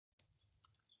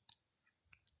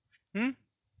Hmm?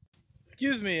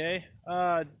 Excuse me, eh?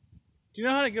 Do you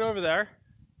know how to get over there?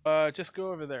 Just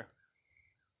go over there.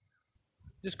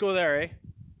 Just go there, eh?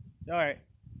 Alright.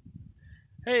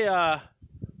 Hey,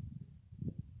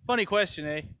 funny question,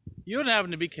 eh? You don't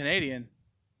happen to be Canadian.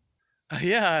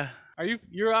 Yeah.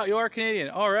 You are Canadian.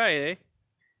 Alright, eh?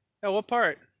 Yeah, what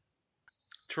part?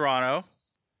 Toronto.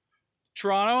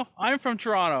 Toronto? I'm from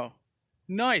Toronto.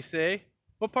 Nice, eh?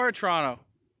 What part of Toronto?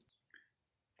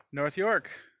 North York.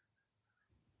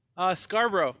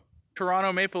 Scarborough.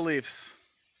 Toronto Maple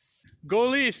Leafs. Go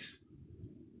Leafs!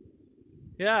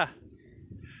 Yeah.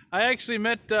 I actually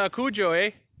met Cujo,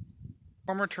 eh?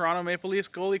 Former Toronto Maple Leafs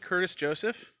goalie Curtis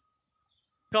Joseph.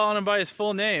 Calling him by his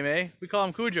full name, eh? We call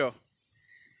him Cujo.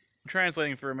 I'm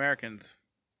translating for Americans.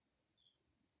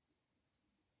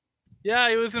 Yeah,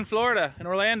 he was in Florida, in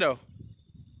Orlando.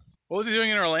 What was he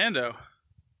doing in Orlando?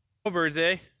 Oh, birds,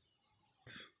 eh?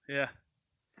 Yeah.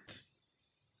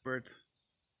 Birds.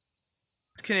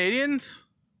 Canadians?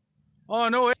 Oh,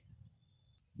 no way.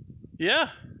 Yeah.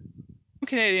 I'm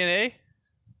Canadian, eh?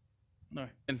 No.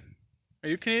 Are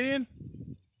you Canadian?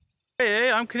 Hey,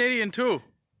 eh? I'm Canadian too.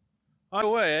 On the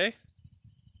way, eh?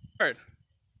 Alright.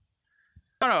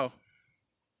 Toronto.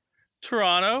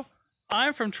 Toronto?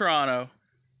 I'm from Toronto.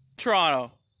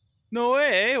 Toronto. No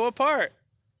way, eh? What part?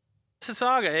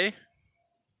 Mississauga, eh?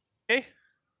 Eh?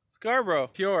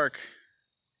 Scarborough. York.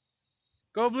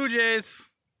 Go Blue Jays.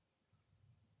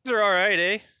 They're alright,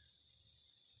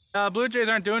 eh? Blue Jays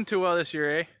aren't doing too well this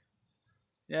year, eh?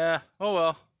 Yeah, oh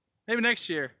well. Maybe next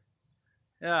year.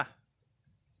 Yeah.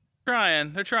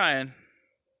 Trying, they're trying.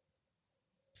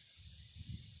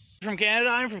 From Canada?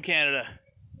 I'm from Canada.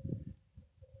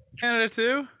 Canada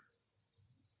too?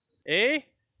 Eh?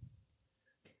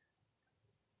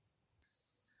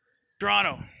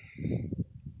 Toronto.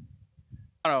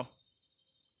 Toronto.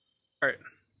 Alright.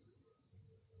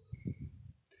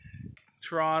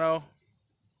 Toronto.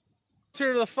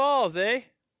 Closer to the falls, eh?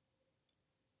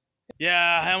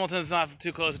 Yeah, Hamilton's not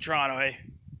too close to Toronto, eh?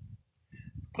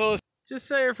 Close. Just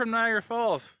say you're from Niagara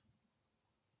Falls.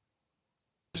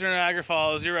 Closer to Niagara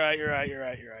Falls. You're right.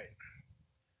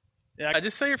 Yeah,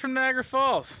 just say you're from Niagara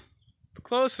Falls. It's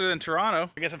closer than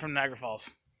Toronto. I guess I'm from Niagara Falls.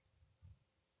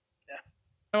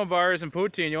 Yeah. I'm bars and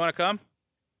poutine. You want to come?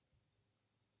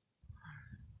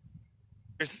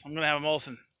 I'm gonna have a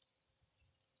Molson.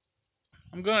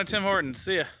 I'm going to Tim Hortons.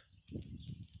 See ya.